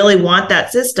really want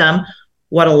that system,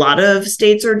 what a lot of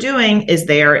states are doing is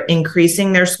they are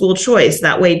increasing their school choice.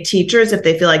 That way, teachers, if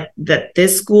they feel like that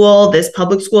this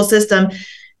public school system,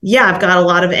 I've got a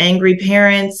lot of angry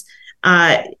parents.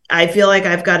 I feel like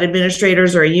I've got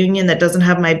administrators or a union that doesn't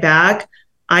have my back.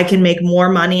 I can make more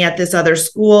money at this other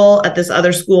school. At this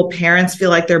other school, parents feel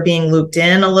like they're being looped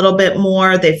in a little bit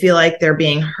more. They feel like they're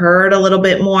being heard a little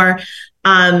bit more.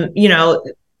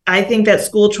 I think that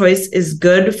school choice is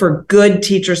good for good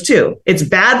teachers too. It's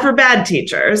bad for bad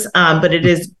teachers, but it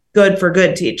is good for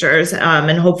good teachers.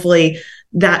 And hopefully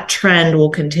that trend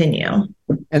will continue.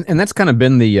 And that's kind of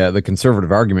been the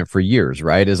conservative argument for years,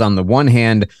 right? Is on the one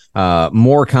hand,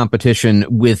 more competition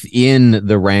within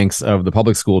the ranks of the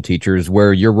public school teachers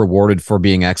where you're rewarded for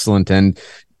being excellent and,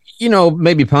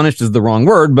 maybe punished is the wrong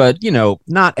word, but,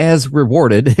 not as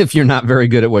rewarded if you're not very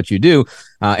good at what you do.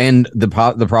 And the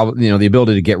problem, the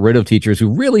ability to get rid of teachers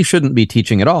who really shouldn't be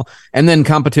teaching at all. And then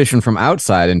competition from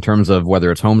outside in terms of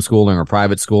whether it's homeschooling or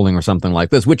private schooling or something like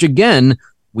this, which again,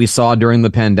 we saw during the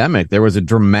pandemic. There was a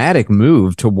dramatic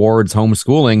move towards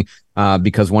homeschooling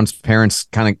because once parents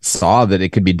kind of saw that it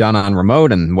could be done on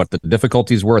remote and what the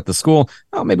difficulties were at the school,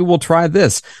 maybe we'll try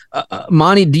this.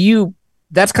 Monty,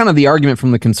 that's kind of the argument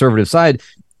from the conservative side.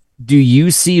 Do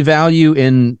you see value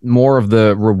in more of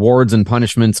the rewards and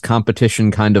punishments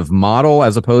competition kind of model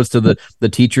as opposed to the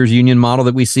teachers union model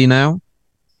that we see now?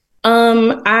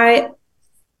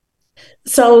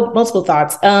 So multiple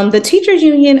thoughts. The teachers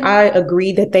union, I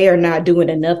agree that they are not doing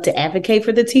enough to advocate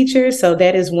for the teachers. So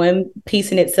that is one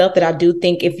piece in itself that I do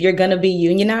think if you're going to be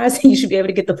unionized, you should be able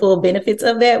to get the full benefits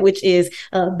of that, which is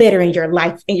bettering your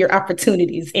life and your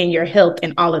opportunities and your health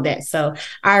and all of that. So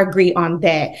I agree on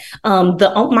that.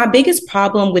 My biggest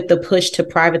problem with the push to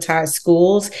privatize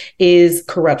schools is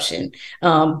corruption.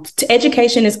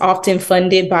 Education is often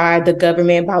funded by the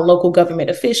government, by local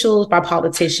government officials, by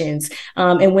politicians.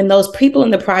 And when those people in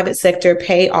the private sector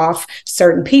pay off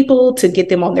certain people to get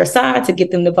them on their side, to get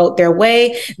them to vote their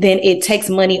way, then it takes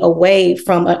money away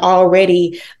from an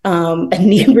already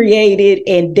inebriated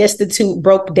and destitute,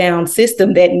 broke down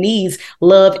system that needs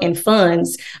love and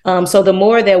funds. So the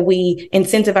more that we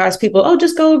incentivize people,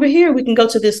 just go over here, we can go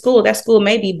to this school. That school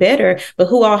may be better, but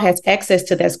who all has access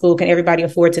to that school? Can everybody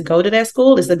afford to go to that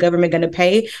school? Is the government going to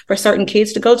pay for certain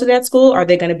kids to go to that school? Are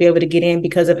they going to be able to get in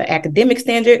because of an academic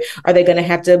standard? Are they going to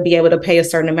have to be able to pay a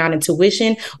certain amount in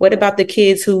tuition? What about the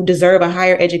kids who deserve a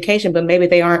higher education, but maybe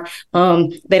they don't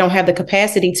have the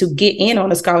capacity to get in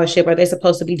on a scholarship? Are they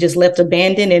supposed to be just left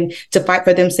abandoned and to fight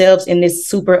for themselves in this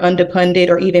super underfunded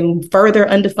or even further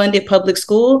underfunded public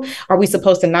school? Are we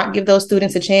supposed to not give those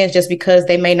students a chance just because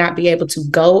they may not be able to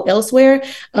go elsewhere?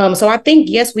 So I think,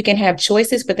 yes, we can have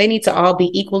choices, but they need to all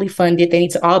be equally funded. They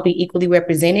need to all be equally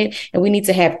represented, and we need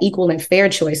to have equal and fair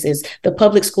choices. The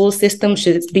public school system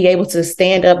should be able to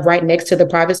stand up right next to the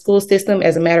private school system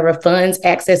as a matter of funds,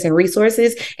 access, and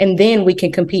resources, and then we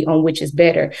can compete on which is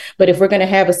better. But if we're going to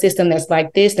have a system that's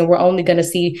like this, then we're only going to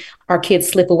see our kids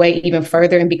slip away even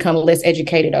further and become less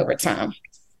educated over time.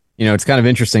 It's kind of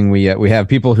interesting. We have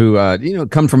people who,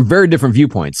 come from very different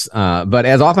viewpoints. But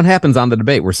as often happens on The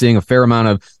Debate, we're seeing a fair amount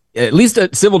of at least a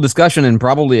civil discussion and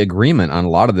probably agreement on a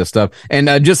lot of this stuff. And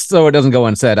just so it doesn't go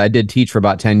unsaid, I did teach for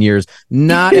about 10 years,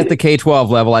 not at the K-12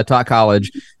 level. I taught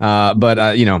college,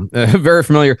 but very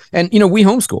familiar. And, we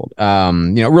homeschooled,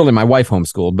 really my wife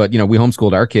homeschooled, but, we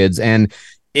homeschooled our kids. And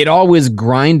it always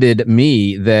grinded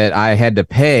me that I had to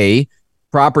pay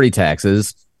property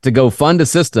taxes to go fund a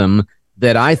system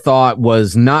that I thought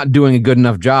was not doing a good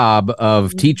enough job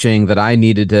of teaching, that I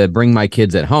needed to bring my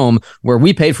kids at home where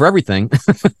we paid for everything,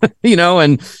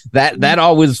 and that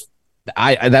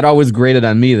always grated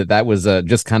on me that was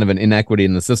just kind of an inequity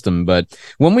in the system. But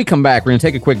when we come back, we're going to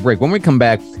take a quick break. When we come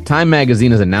back, Time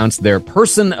Magazine has announced their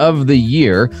Person of the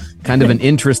Year, kind of an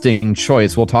interesting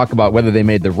choice. We'll talk about whether they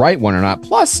made the right one or not,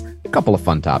 plus a couple of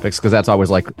fun topics, because that's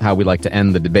always like how we like to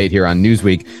end the debate here on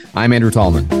Newsweek. I'm Andrew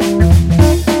Tallman.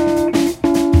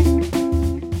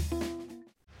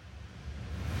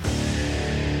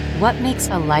 What makes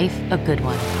a life a good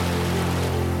one?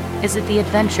 Is it the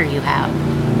adventure you have?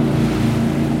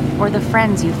 Or the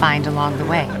friends you find along the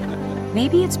way?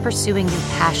 Maybe it's pursuing your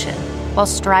passion while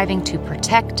striving to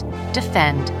protect,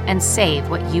 defend, and save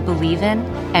what you believe in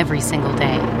every single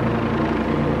day.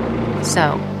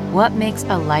 So, what makes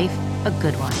a life a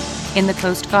good one? In the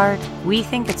Coast Guard, we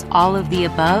think it's all of the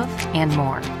above and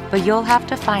more, but you'll have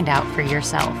to find out for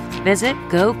yourself. Visit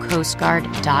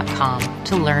gocoastguard.com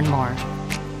to learn more.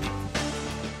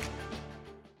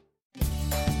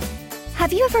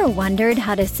 Have you ever wondered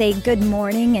how to say good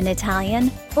morning in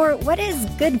Italian? Or what is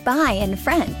goodbye in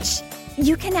French?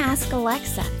 You can ask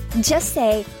Alexa. Just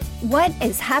say, what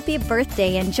is happy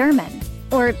birthday in German?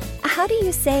 Or how do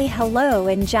you say hello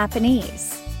in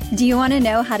Japanese? Do you want to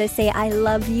know how to say I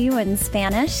love you in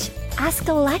Spanish? Ask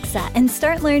Alexa and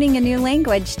start learning a new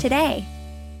language today.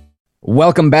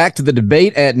 Welcome back to the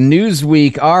debate at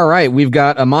Newsweek. All right, we've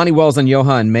got Amani Wells and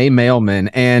Johan May Mailman,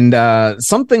 and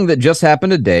something that just happened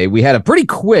today. We had a pretty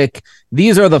quick,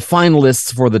 these are the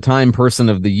finalists for the Time Person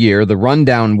of the Year. The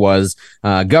rundown was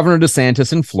Governor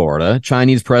DeSantis in Florida,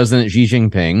 Chinese President Xi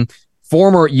Jinping,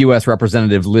 former U.S.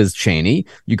 Representative Liz Cheney,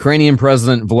 Ukrainian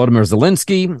President Volodymyr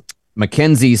Zelensky,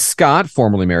 Mackenzie Scott,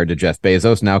 formerly married to Jeff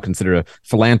Bezos, now considered a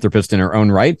philanthropist in her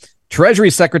own right, Treasury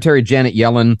Secretary Janet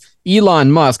Yellen,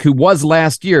 Elon Musk, who was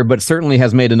last year, but certainly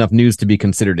has made enough news to be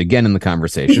considered again in the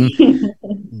conversation,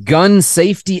 gun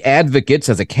safety advocates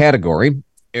as a category,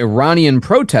 Iranian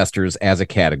protesters as a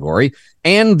category,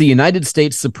 and the United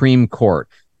States Supreme Court.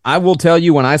 I will tell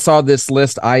you, when I saw this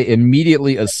list, I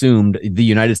immediately assumed the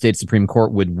United States Supreme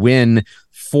Court would win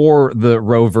for the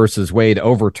Roe versus Wade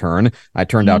overturn. I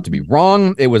turned out to be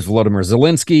wrong. It was Volodymyr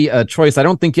Zelensky, a choice I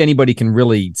don't think anybody can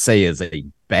really say is a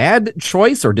bad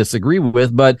choice or disagree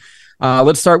with. But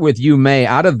let's start with you, May.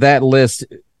 Out of that list,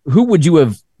 who would you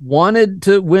have wanted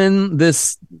to win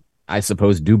this, I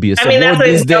suppose, dubious award that's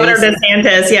these Governor days?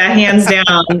 DeSantis,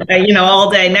 all day,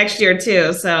 all day next year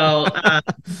too. So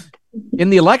in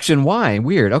the election, why?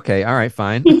 Weird. Okay, all right,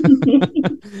 fine.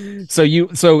 So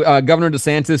Governor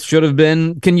DeSantis should have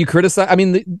been. Can you criticize? I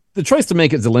mean, the choice to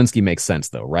make it Zelensky makes sense,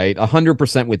 though, right?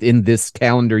 100% within this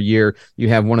calendar year, you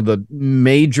have one of the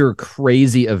major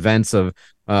crazy events of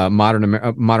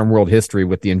modern world history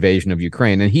with the invasion of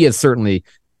Ukraine, and he has certainly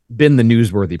been the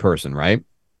newsworthy person, right?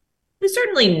 He's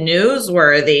certainly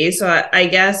newsworthy. So I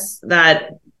guess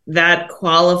that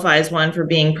qualifies one for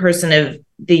being Person of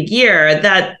the Year.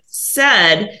 That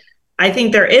said, I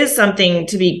think there is something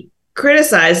to be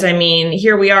criticized. I mean,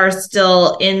 here we are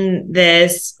still in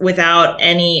this without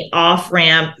any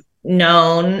off-ramp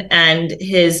known, and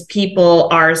his people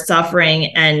are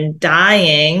suffering and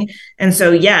dying. And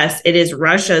so, yes, it is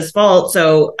Russia's fault.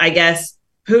 So I guess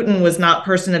Putin was not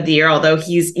Person of the Year, although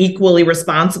he's equally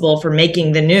responsible for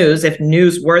making the news. If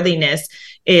newsworthiness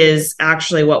is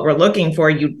actually what we're looking for,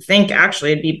 you'd think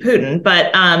actually it'd be Putin.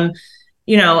 But,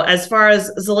 as far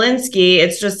as Zelensky,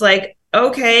 it's just like,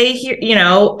 okay, here,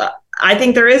 I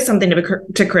think there is something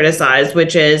to criticize,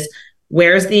 which is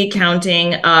Where's the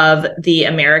accounting of the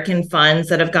American funds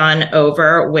that have gone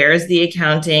over? Where's the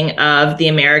accounting of the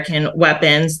American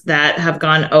weapons that have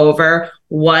gone over?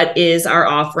 What is our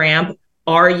off ramp?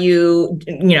 Are you,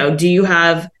 do you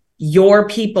have your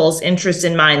people's interest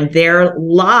in mind, their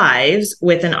lives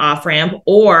with an off ramp?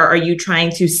 Or are you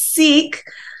trying to seek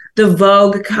the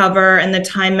Vogue cover and the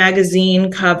Time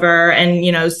magazine cover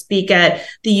and, speak at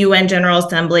the UN General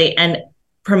Assembly and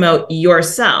promote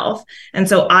yourself? And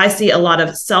so I see a lot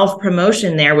of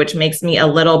self-promotion there, which makes me a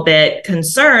little bit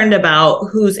concerned about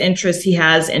whose interest he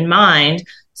has in mind.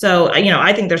 So,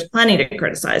 I think there's plenty to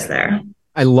criticize there.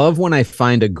 I love when I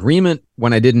find agreement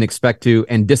when I didn't expect to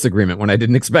and disagreement when I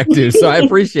didn't expect to. So I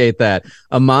appreciate that.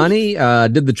 Amani,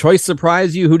 did the choice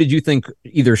surprise you? Who did you think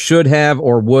either should have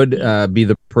or would be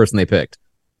the person they picked?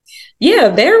 Yeah,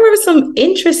 there were some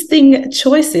interesting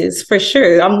choices for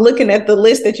sure. I'm looking at the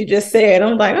list that you just said.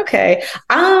 I'm like, okay,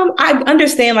 I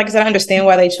understand. Like I said, I understand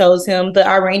why they chose him. The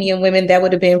Iranian women, that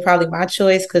would have been probably my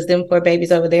choice because them poor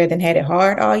babies over there then had it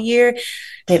hard all year.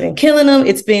 They've been killing them.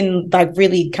 It's been like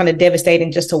really kind of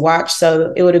devastating just to watch.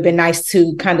 So it would have been nice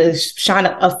to kind of shine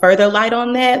a further light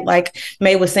on that. Like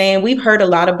May was saying, we've heard a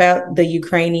lot about the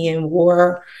Ukrainian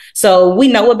war. So we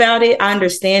know about it. I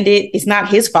understand it. It's not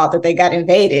his fault that they got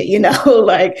invaded,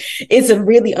 like it's a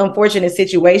really unfortunate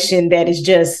situation that is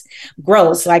just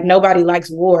gross. Like nobody likes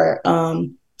war.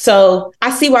 So I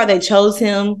see why they chose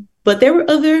him, but there were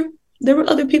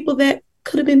other people that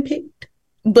could have been picked,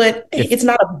 but it's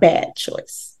not a bad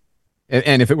choice.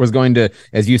 And if it was going to,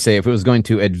 as you say, if it was going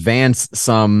to advance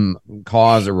some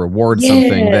cause or reward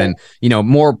something, then,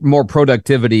 more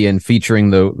productivity and featuring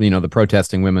the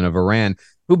protesting women of Iran,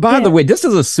 who, by the way, just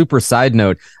as a super side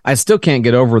note, I still can't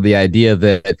get over the idea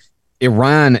that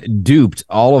Iran duped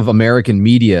all of American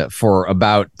media for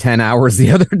about 10 hours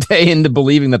the other day into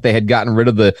believing that they had gotten rid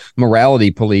of the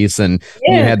morality police. And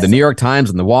you had the New York Times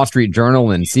and the Wall Street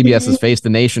Journal and CBS's Face the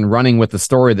Nation running with the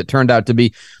story that turned out to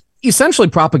be essentially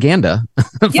propaganda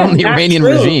from the Iranian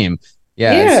regime.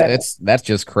 That's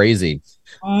just crazy.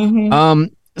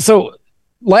 So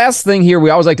last thing here, we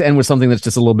always like to end with something that's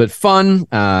just a little bit fun.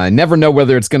 Never know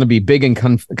whether it's going to be big and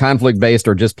conflict based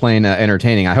or just plain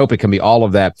entertaining. I hope it can be all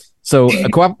of that. So a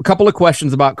couple of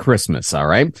questions about Christmas. All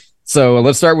right. So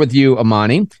let's start with you,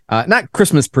 Amani. Not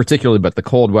Christmas particularly, but the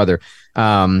cold weather.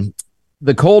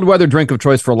 The cold weather drink of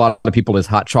choice for a lot of people is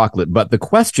hot chocolate. But the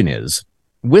question is,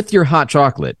 with your hot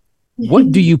chocolate,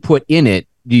 what do you put in it?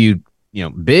 Do you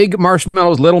big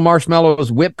marshmallows, little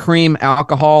marshmallows, whipped cream,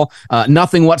 alcohol,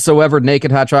 nothing whatsoever,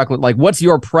 naked hot chocolate? Like, what's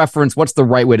your preference? What's the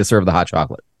right way to serve the hot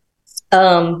chocolate?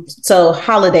 So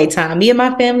holiday time, me and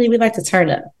my family, we like to turn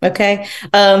up. Okay.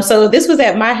 So if this was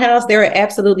at my house, there would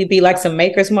absolutely be like some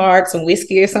Maker's Mark, some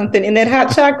whiskey or something in that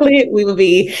hot chocolate. We would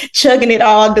be chugging it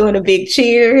all, doing a big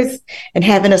cheers and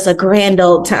having us a grand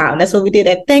old time. That's what we did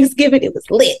at Thanksgiving. It was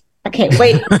lit. I can't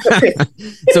wait.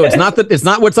 So it's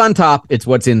not what's on top, it's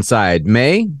what's inside.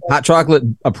 May, hot chocolate,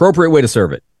 appropriate way to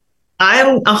serve it.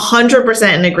 I'm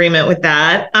 100% in agreement with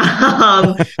that.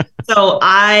 So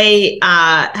I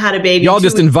had a baby. Y'all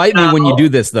just invite me when you do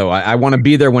this, though. I want to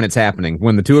be there when it's happening,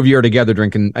 when the two of you are together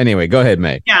drinking. Anyway, go ahead,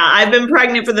 May. Yeah, I've been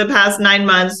pregnant for the past 9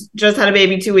 months, just had a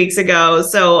baby 2 weeks ago.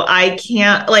 So I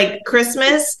can't, like,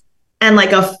 Christmas and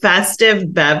like a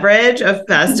festive beverage, a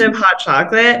festive hot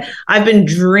chocolate. I've been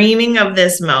dreaming of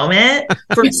this moment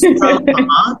for so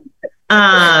long.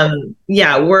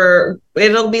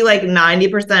 It'll be like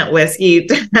 90% whiskey,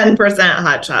 10%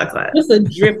 hot chocolate. Just a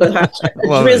drip of hot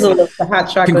chocolate, drizzle of the hot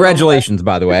chocolate. Congratulations,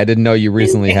 by the way. I didn't know you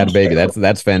recently had a baby.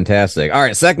 That's fantastic. All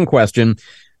right, second question.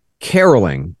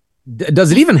 Caroling.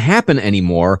 Does it even happen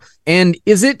anymore? And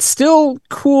is it still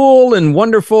cool and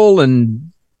wonderful and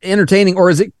entertaining,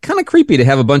 or is it kind of creepy to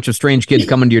have a bunch of strange kids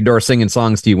coming to your door singing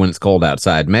songs to you when it's cold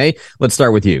outside? May, let's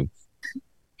start with you.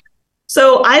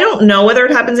 So I don't know whether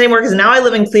it happens anymore because now I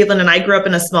live in Cleveland and I grew up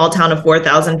in a small town of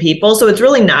 4,000 people. So it's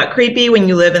really not creepy when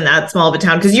you live in that small of a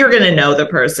town because you're going to know the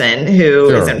person who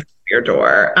is in front of your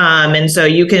door. And so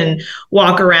you can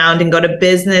walk around and go to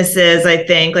businesses. I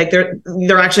think like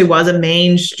there actually was a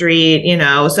main street,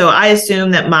 so I assume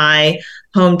that my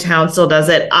hometown still does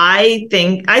it. I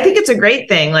think it's a great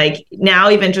thing. Like now,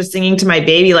 even just singing to my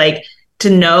baby, like to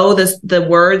know the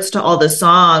words to all the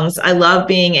songs. I love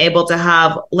being able to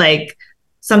have like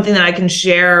something that I can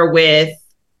share with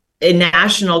a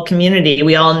national community.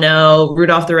 We all know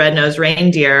Rudolph the Red-Nosed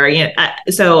Reindeer.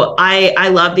 So I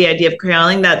love the idea of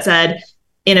caroling. That said,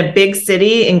 in a big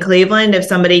city in Cleveland, if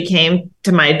somebody came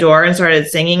to my door and started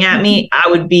singing at me, I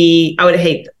would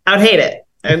hate it.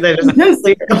 They're just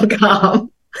don't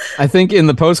come. I think in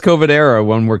the post-COVID era,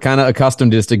 when we're kind of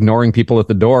accustomed to just ignoring people at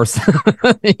the doors,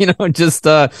 just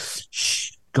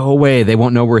shh, go away. They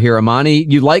won't know we're here. Amani,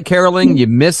 you like caroling? You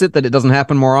miss it that it doesn't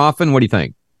happen more often? What do you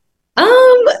think?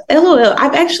 LOL.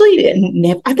 I've actually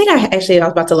never, I was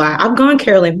about to lie. I've gone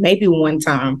caroling maybe one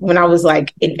time when I was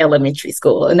like in elementary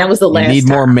school, and that was the last time. You need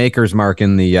more Maker's Mark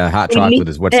in the hot chocolate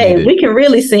is what's needed. We can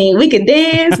really sing. We can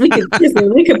dance. We can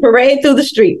we can parade through the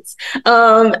streets. I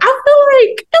feel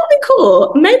like it'll be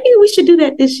cool. Maybe we should do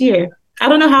that this year. I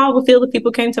don't know how I would feel if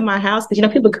people came to my house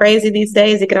because, people are crazy these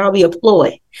days. It could all be a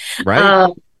ploy.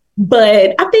 Right.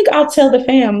 But I think I'll tell the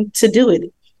fam to do it.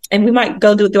 And we might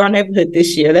go do it through our neighborhood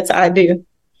this year. That's how I do.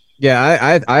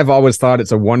 Yeah, I've always thought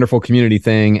it's a wonderful community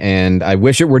thing, and I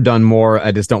wish it were done more.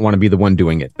 I just don't want to be the one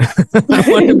doing it. I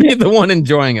want to be the one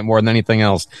enjoying it more than anything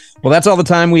else. Well, that's all the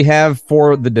time we have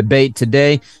for the debate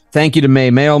today. Thank you to May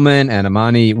Mailman and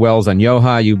Amani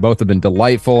Wells-Anyoha. You both have been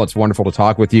delightful. It's wonderful to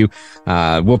talk with you.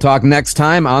 We'll talk next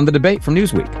time on The Debate from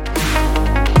Newsweek.